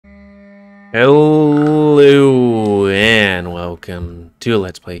Hello and welcome to a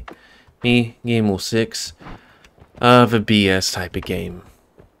Let's Play. Me, GamerWolfSix, of a BS type of game.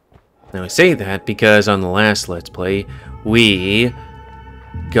 Now I say that because on the last Let's Play, we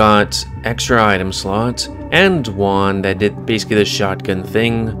got extra item slots and one that did basically the shotgun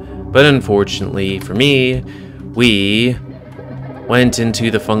thing, but unfortunately for me, we went into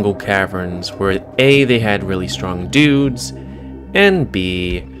the fungal caverns where A, they had really strong dudes, and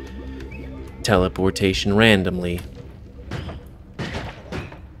B, teleportation randomly.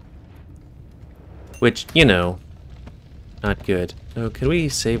 Which, you know, not good. Oh, can we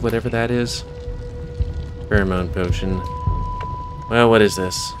save whatever that is? Pheromone potion. Well, what is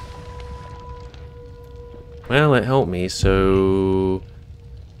this? Well, it helped me, so...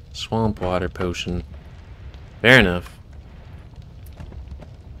 swamp water potion. Fair enough.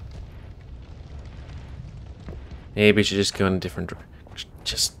 Maybe we should just go in a different direction.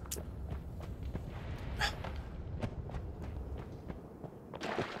 Just...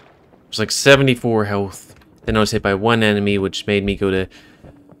 There's like 74 health. Then I was hit by one enemy, which made me go to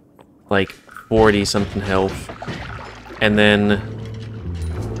like 40 something health. And then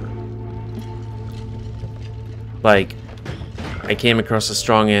like I came across a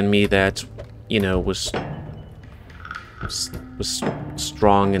strong enemy that, you know, was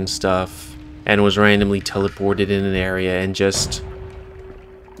strong and stuff, and was randomly teleported in an area and just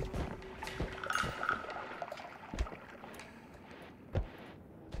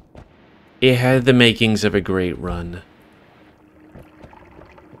it had the makings of a great run.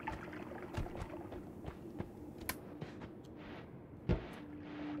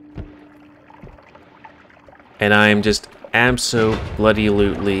 And I'm just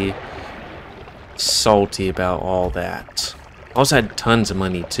absolutely salty about all that. Also had tons of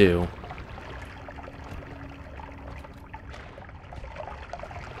money too.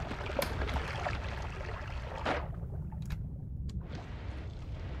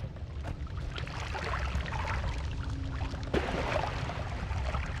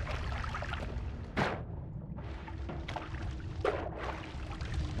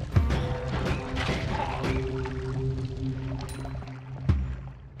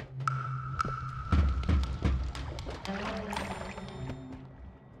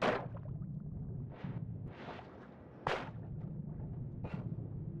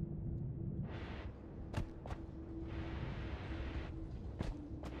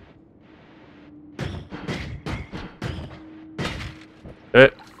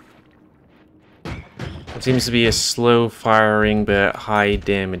 It seems to be a slow firing but high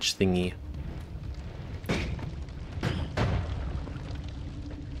damage thingy.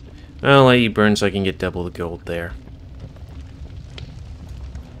 I'll let you burn so I can get double the gold there.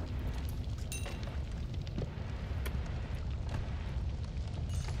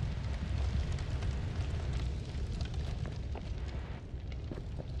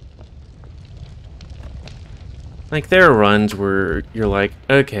 Like, there are runs where you're like,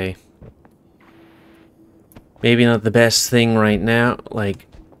 okay, maybe not the best thing right now, like,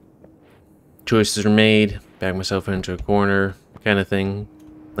 choices are made, back myself into a corner, kind of thing.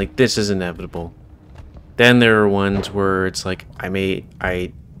 Like, this is inevitable. Then there are ones where it's like, I made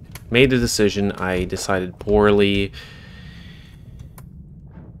a decision, I decided poorly,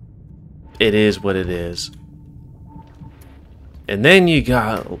 it is what it is. And then you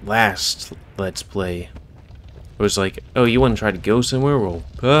got last Let's Play. It was like, oh, you want to try to go somewhere? Well,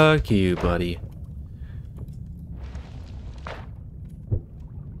 fuck you, buddy.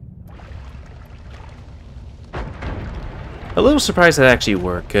 A little surprised that actually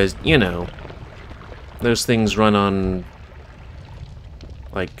worked, because, you know, those things run on,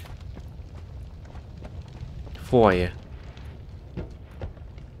 like, foil.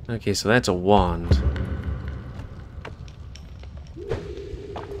 Okay, so that's a wand.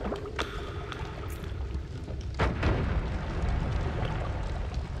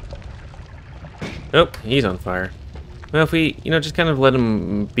 Oh, he's on fire. Well, if we, you know, just kind of let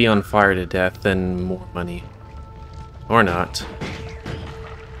him be on fire to death, then more money. Or not.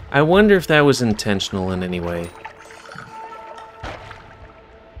 I wonder if that was intentional in any way.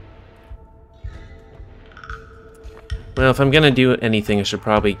 Well, if I'm gonna do anything, I should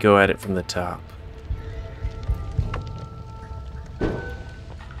probably go at it from the top.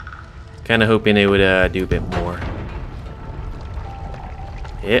 Kinda hoping it would, do a bit more.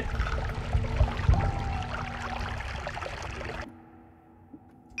 Yeah.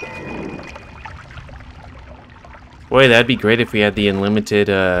 Boy, that'd be great if we had the unlimited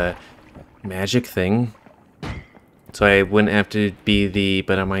magic thing. So I wouldn't have to be the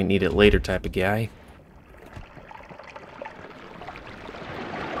but I might need it later type of guy.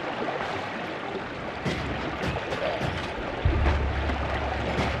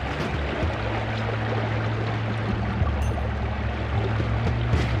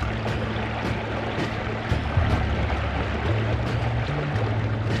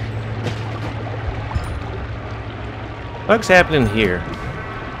 What's happening here?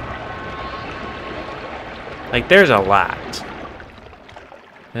 Like, there's a lot.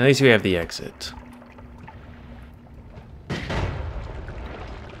 At least we have the exit.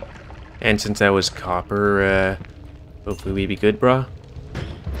 And since that was copper, hopefully we be good, brah.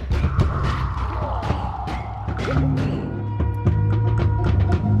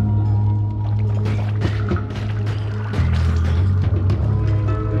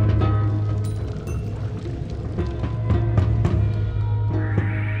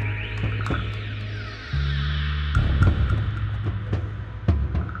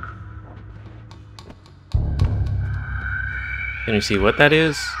 Can you see what that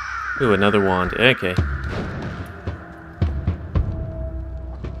is? Ooh, another wand. Okay.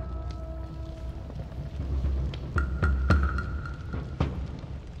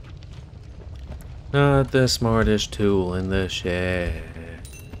 Not the smartest tool in the shed.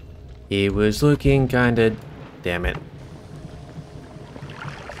 He was looking kinda... Damn it.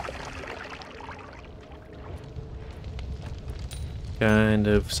 Kind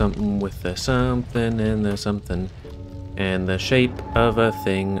of something with the something and the something. And the shape of a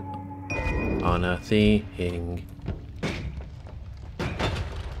thing on a thing.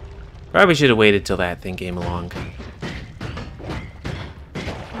 Probably should have waited till that thing came along.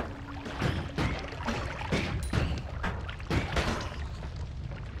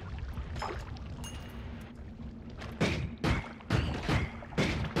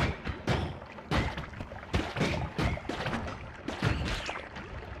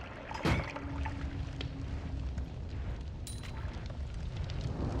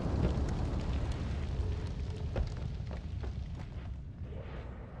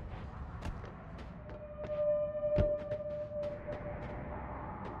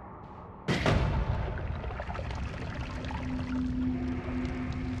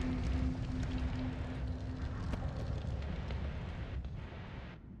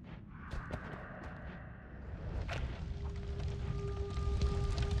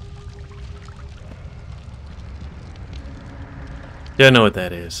 Don't know what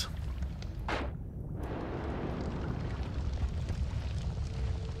that is.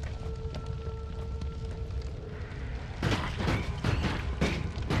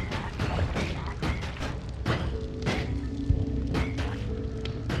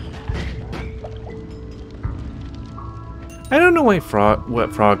 I don't know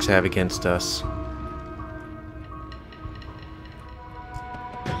what frogs have against us.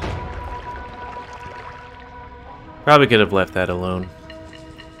 Probably could have left that alone.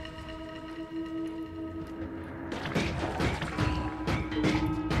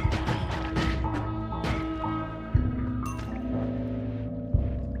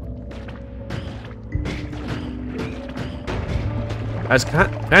 I was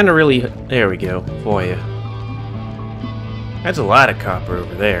kind of really... There we go, for you. That's a lot of copper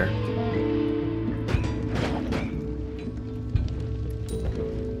over there.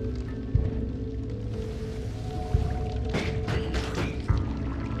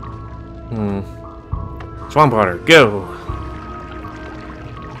 Swamp water, go!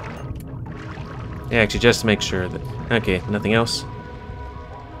 Yeah, actually, just to make sure that... Okay, nothing else?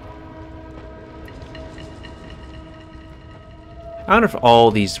 I wonder if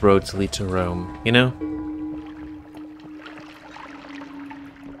all these roads lead to Rome, you know?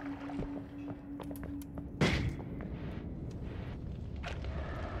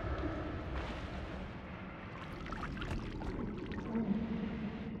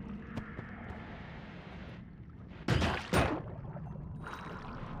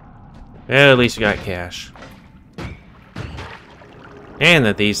 Well, at least we got cash. And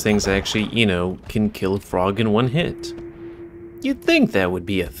that these things actually, you know, can kill a frog in one hit. You'd think that would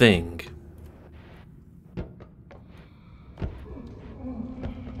be a thing.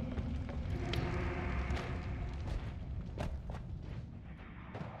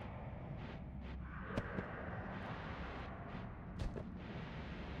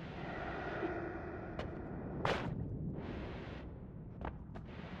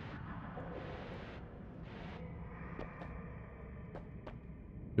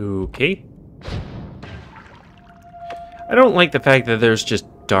 Okay. I don't like the fact that there's just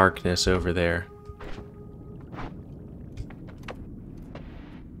darkness over there.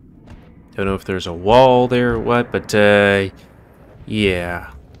 Don't know if there's a wall there or what, but,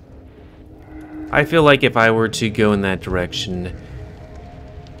 yeah. I feel like if I were to go in that direction,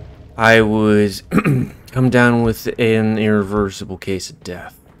 I would come down with an irreversible case of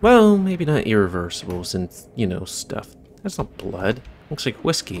death. Well, maybe not irreversible, since, you know, stuff. That's not blood. Looks like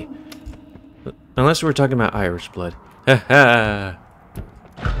whiskey. Unless we're talking about Irish blood. Ha ha!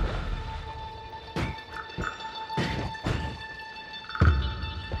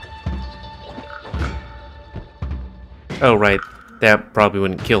 Oh, right. That probably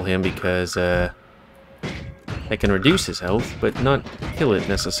wouldn't kill him because, that can reduce his health, but not kill it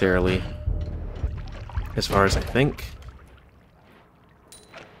necessarily. As far as I think.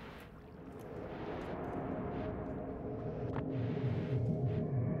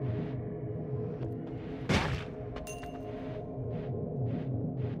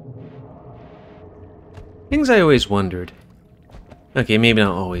 Things I always wondered. Okay, maybe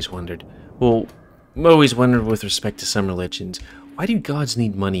not always wondered. Well, always wondered with respect to some religions. Why do gods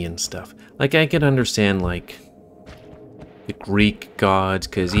need money and stuff? Like, I could understand, like, the Greek gods,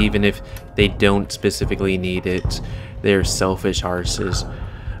 because even if they don't specifically need it, they're selfish arses.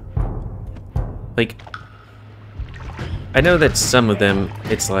 Like, I know that some of them,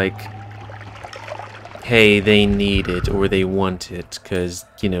 it's like, hey, they need it, or they want it, because,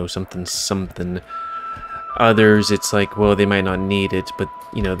 you know, something. Others, it's like, well, they might not need it, but,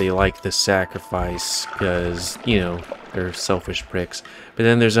 you know, they like the sacrifice, because, you know, they're selfish pricks. But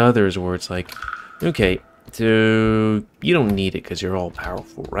then there's others where it's like, okay, so you don't need it because you're all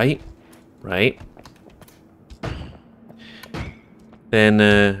powerful, right? Right? Then,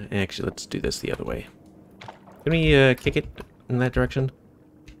 actually, let's do this the other way. Can we, kick it in that direction?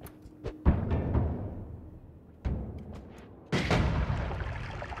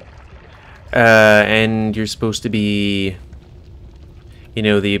 And you're supposed to be, you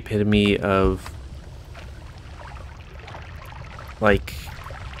know, the epitome of, like,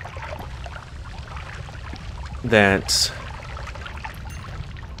 that.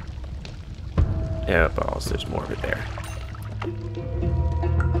 Yeah, balls, there's more of it there.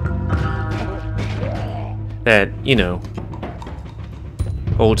 That, you know,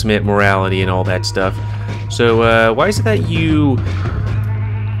 ultimate morality and all that stuff. So, why is it that you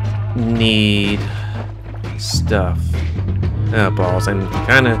need stuff? Oh, balls, I'm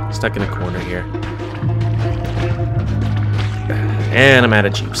kind of stuck in a corner here. And I'm out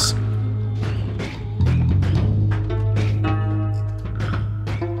of juice.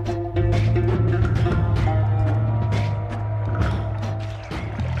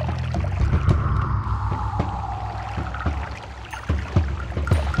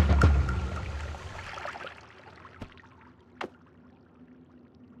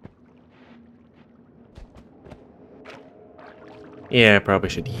 Yeah, I probably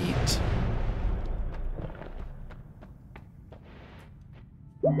should eat.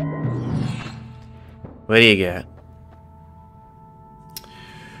 What do you got?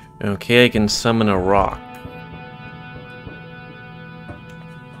 Okay, I can summon a rock.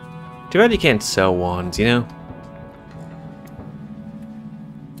 Too bad you can't sell wands, you know?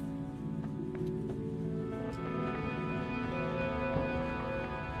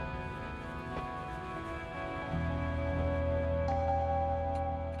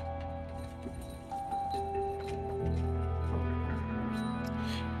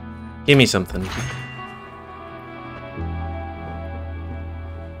 Give me something.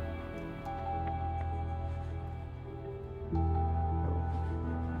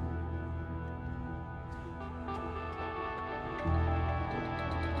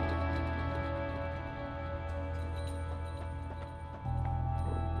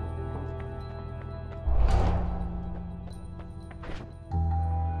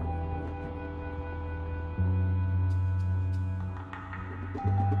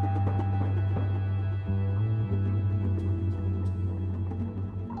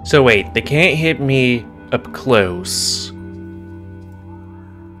 So wait, they can't hit me up close.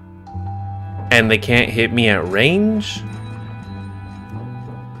 And they can't hit me at range?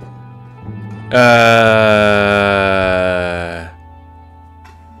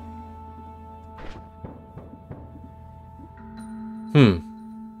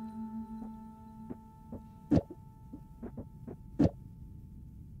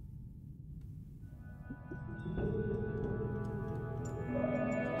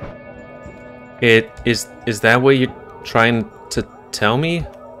 Is that what you're trying to tell me?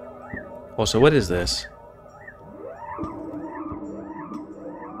 Also, what is this?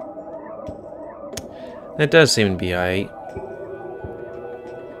 That does seem to be aight.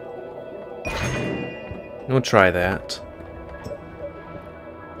 We'll try that.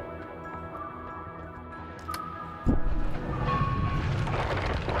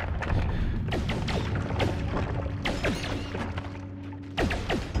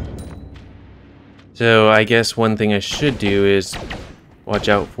 So, I guess one thing I should do is watch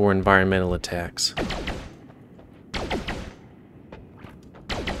out for environmental attacks.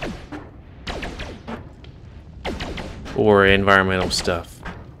 Or environmental stuff.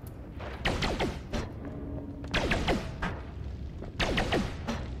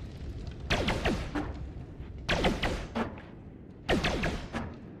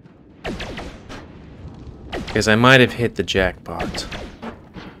 Because I might have hit the jackpot.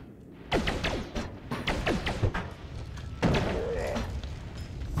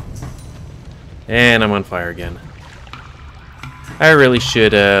 And I'm on fire again. I really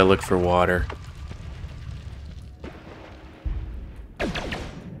should look for water.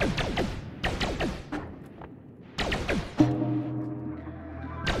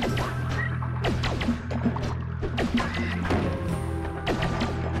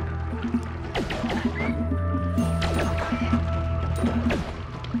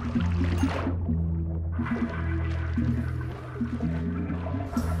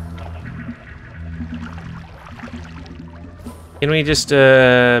 Can we just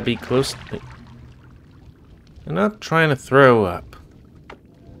be close? I'm not trying to throw up.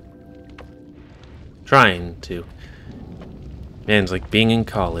 Trying to. Man, it's like being in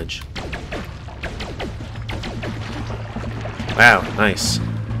college. Wow, nice.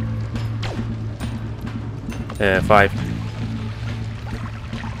 5.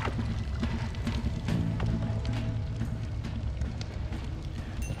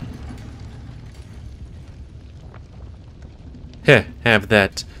 Heh, have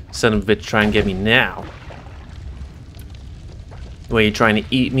that son of a bitch try and get me now. Why, you trying to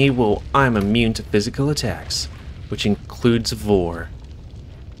eat me? Well, I'm immune to physical attacks, which includes vor.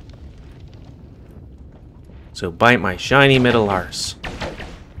 So bite my shiny metal arse.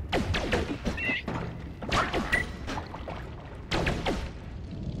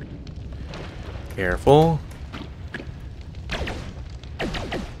 Careful.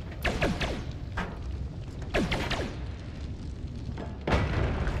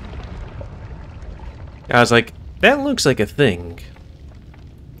 I was like, that looks like a thing.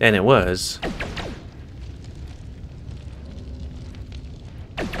 And it was.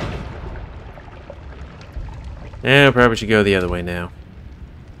 Yeah, probably should go the other way now.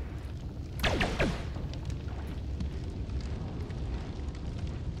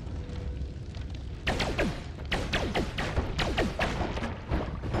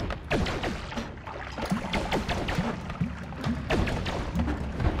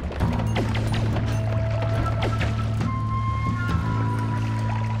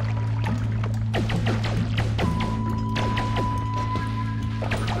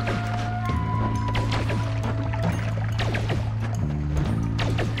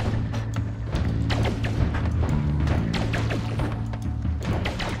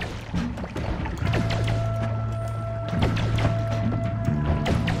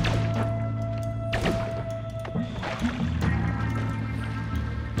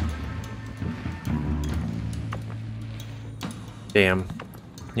 Damn.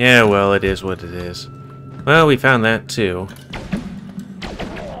 Yeah, well, it is what it is. Well, we found that too.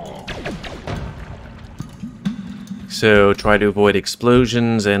 So, try to avoid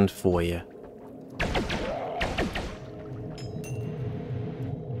explosions and FOIA.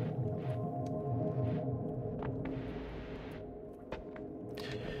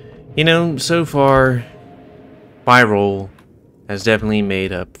 You know, so far, Viral has definitely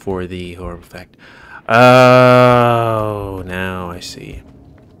made up for the horror effect. Oh, now I see.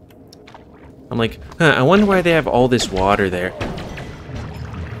 I'm like, huh, I wonder why they have all this water there.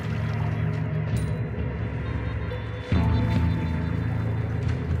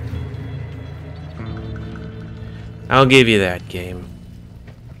 I'll give you that, game.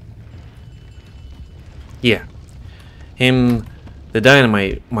 Yeah. The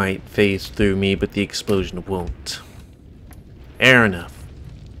dynamite might phase through me, but the explosion won't. Fair enough.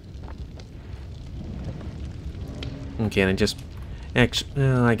 Okay, and I just... Actually,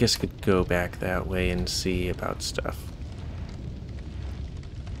 well, I guess I could go back that way and see about stuff.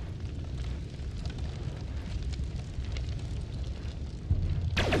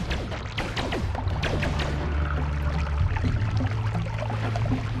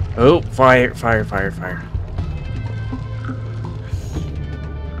 Oh, fire, fire, fire, fire.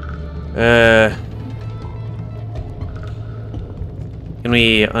 Can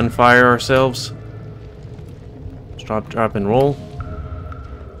we unfire ourselves? Drop, drop, and roll.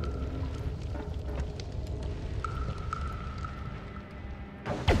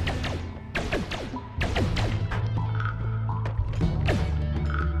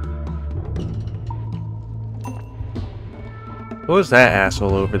 What was that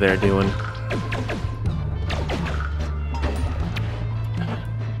asshole over there doing?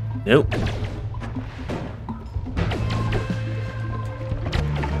 Nope.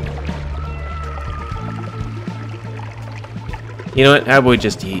 You know what? How about we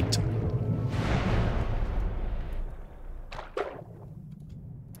just eat?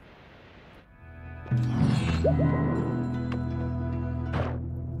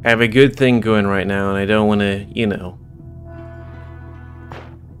 have a good thing going right now, and I don't want to, you know.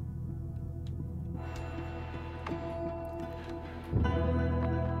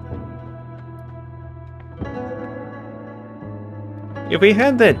 If we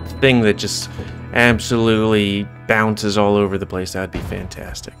had that thing that just absolutely bounces all over the place, that'd be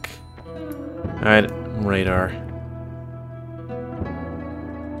fantastic. Alright, radar.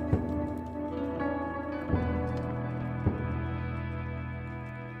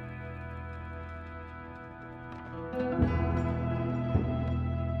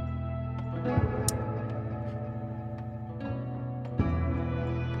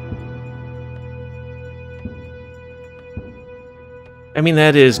 I mean,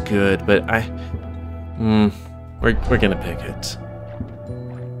 that is good, but we're gonna pick it.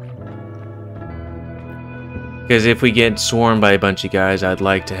 Because if we get swarmed by a bunch of guys, I'd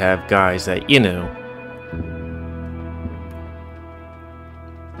like to have guys that, you know.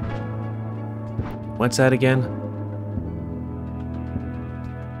 What's that again?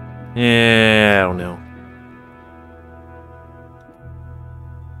 Yeah, I don't know.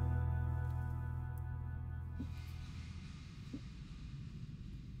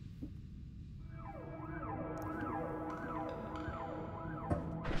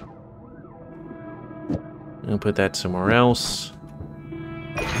 I'll put that somewhere else.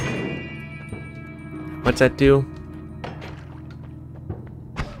 What's that do?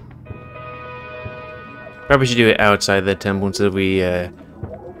 Probably should do it outside the temple instead of we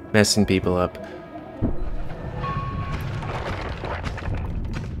messing people up.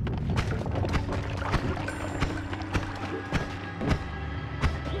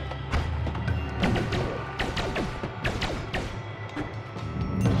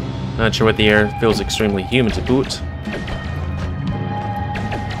 Not sure what the air feels extremely humid to boot.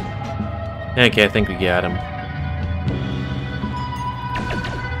 Okay, I think we got him.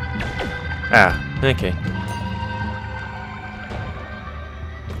 Ah, okay.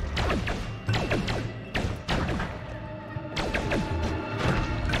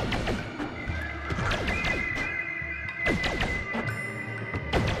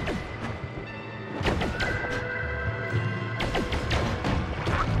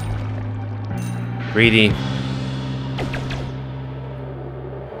 Greedy.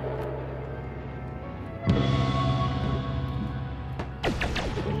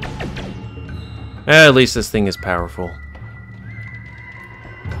 At least this thing is powerful.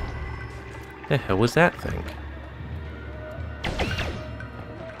 The hell was that thing?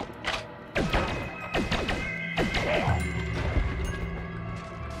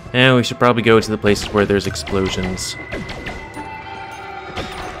 And we should probably go to the places where there's explosions.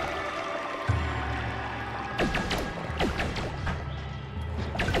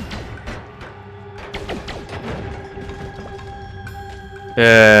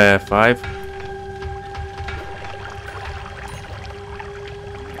 Five.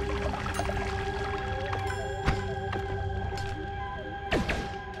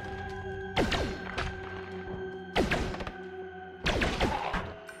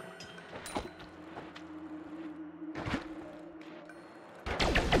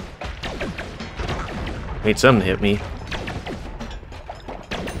 Wait, something hit me.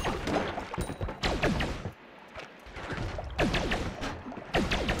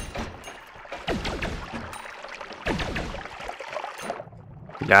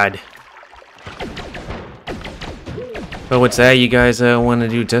 God. Well, what's that? You guys want to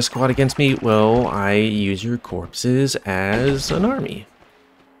do death squad against me? Well, I use your corpses as an army.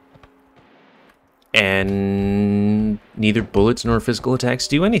 And neither bullets nor physical attacks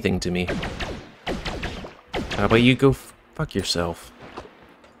do anything to me. How about you go fuck yourself?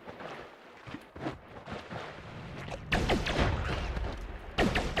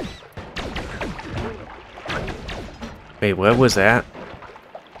 Wait, what was that?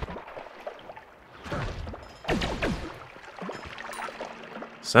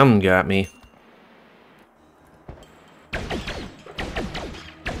 Something got me.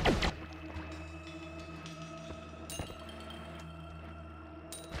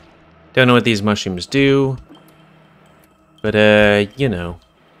 Don't know what these mushrooms do. But, you know.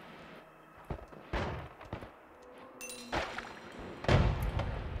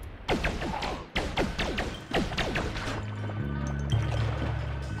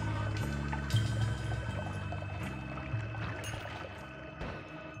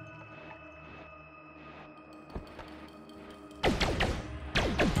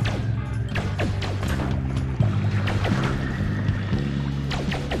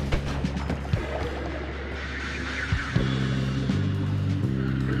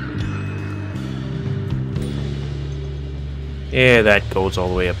 Yeah, that goes all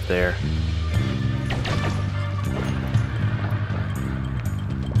the way up there.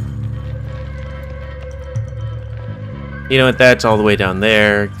 You know what? That's all the way down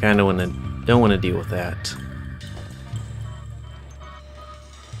there. Kind of don't want to deal with that.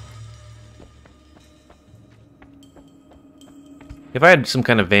 If I had some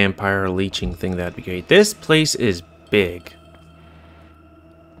kind of vampire leeching thing, that'd be great. This place is big.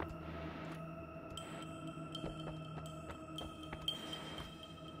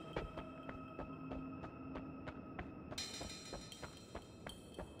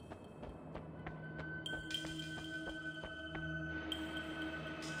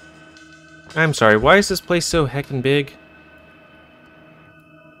 I'm sorry, why is this place so heckin' big?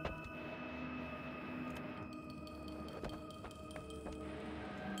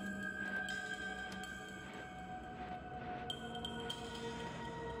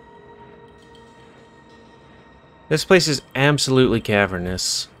 This place is absolutely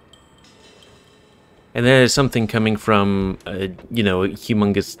cavernous. And that is something coming from, you know, a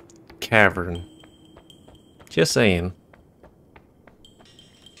humongous cavern. Just saying.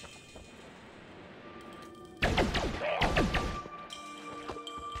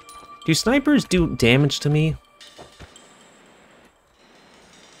 Do snipers do damage to me?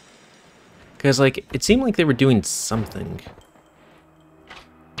 Because, like, it seemed like they were doing something.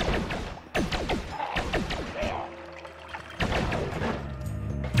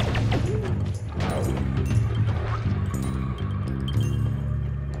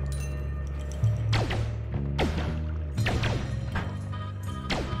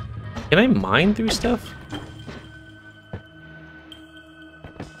 Can I mine through stuff?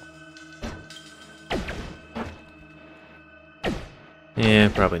 Yeah,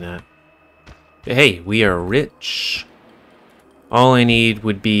 probably not. But hey, we are rich. All I need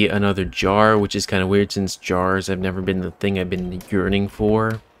would be another jar, which is kind of weird since jars have never been the thing I've been yearning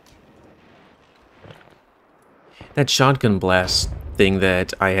for. That shotgun blast thing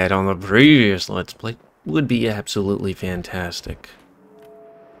that I had on the previous Let's Play would be absolutely fantastic.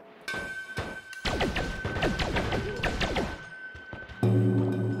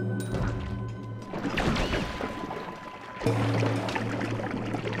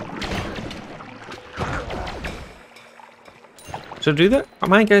 So do that?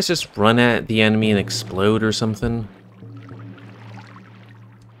 Might guys just run at the enemy and explode or something?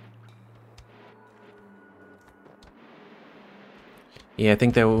 Yeah, I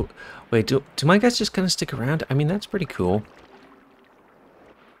think that will... Wait, do my guys just kind of stick around? I mean, that's pretty cool.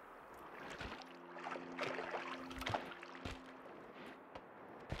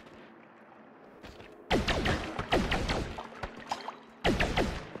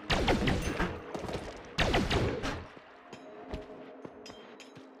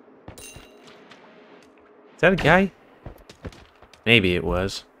 Is that a guy? Maybe it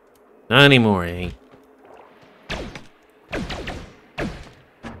was. Not anymore, eh?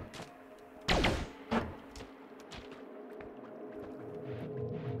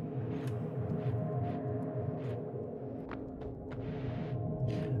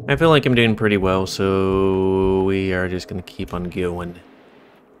 I feel like I'm doing pretty well, so we are just gonna keep on going.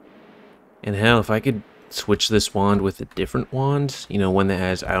 And hell, if I could switch this wand with a different wand, you know, one that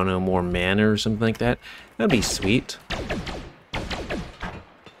has, I don't know, more mana or something like that, that'd be sweet.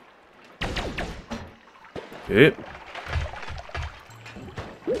 Good.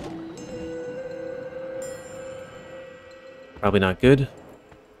 Probably not good.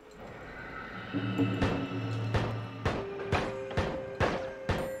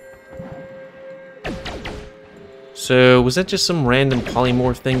 So, was that just some random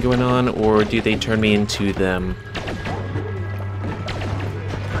polymorph thing going on, or do they turn me into them?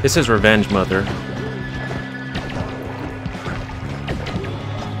 This is Revenge Mother.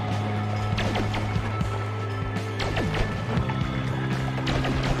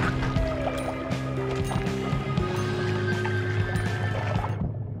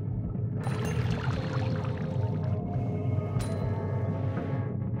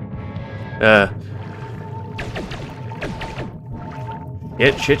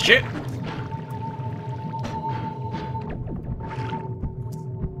 Shit.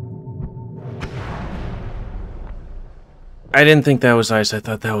 I didn't think that was ice, I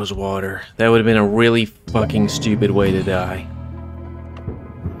thought that was water. That would have been a really fucking stupid way to die.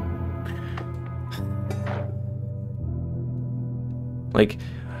 Like,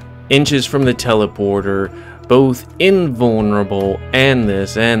 inches from the teleporter, both invulnerable and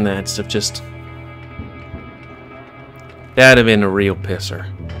this and that stuff, just... That'd have been a real pisser.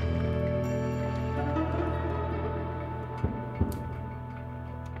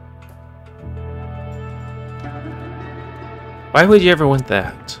 Why would you ever want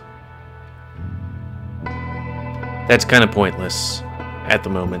that? That's kind of pointless at the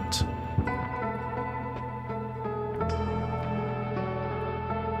moment.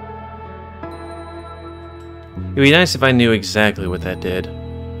 It'd be nice if I knew exactly what that did.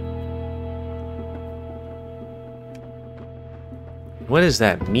 What is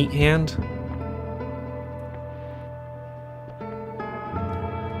that, meat hand?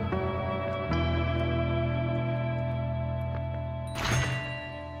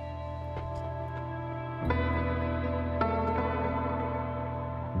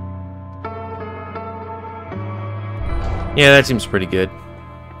 Yeah, that seems pretty good.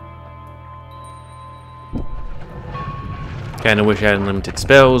 Kinda wish I had unlimited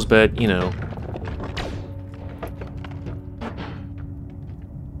spells, but, you know.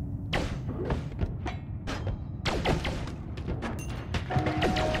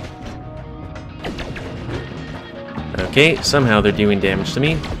 Okay, somehow they're doing damage to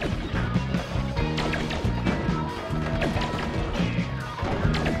me.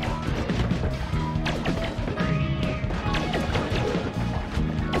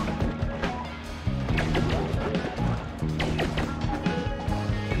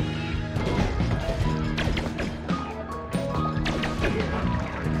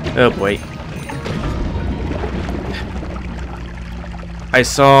 Oh boy. I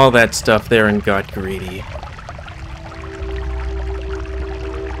saw that stuff there and got greedy.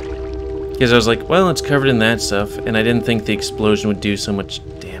 Because I was like, well, it's covered in that stuff, and I didn't think the explosion would do so much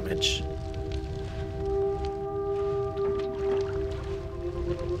damage.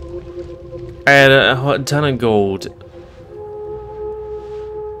 I had a ton of gold.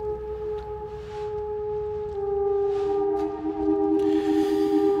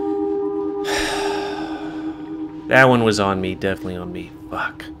 That one was on me, definitely on me.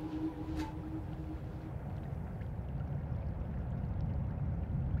 Fuck.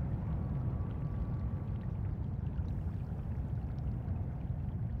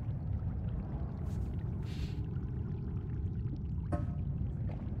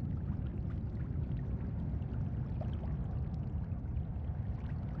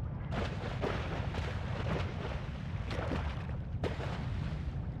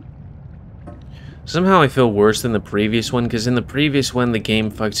 Somehow I feel worse than the previous one, because in the previous one the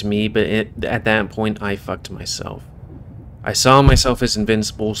game fucked me, but at that point I fucked myself. I saw myself as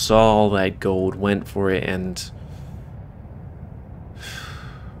invincible, saw all that gold, went for it, and...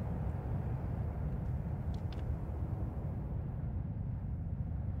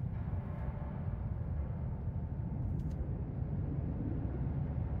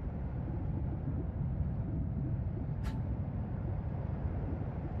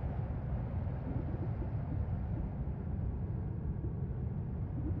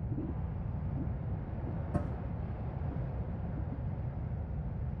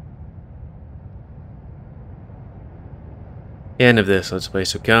 End of this Let's Play.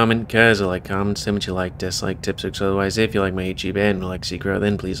 So comment, guys. I like comments, tell me what you like, dislike, tips, or otherwise. If you like my YouTube and would like to see grow,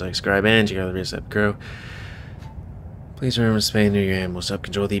 then please like, subscribe, and check out the rest of grow. Please remember to spay near your animals to help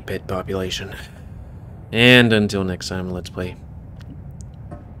control the pet population. And until next time, Let's Play.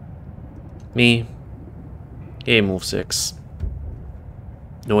 Me, GamerWolfSix,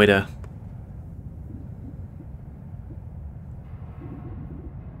 Noita.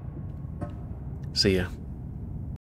 See ya.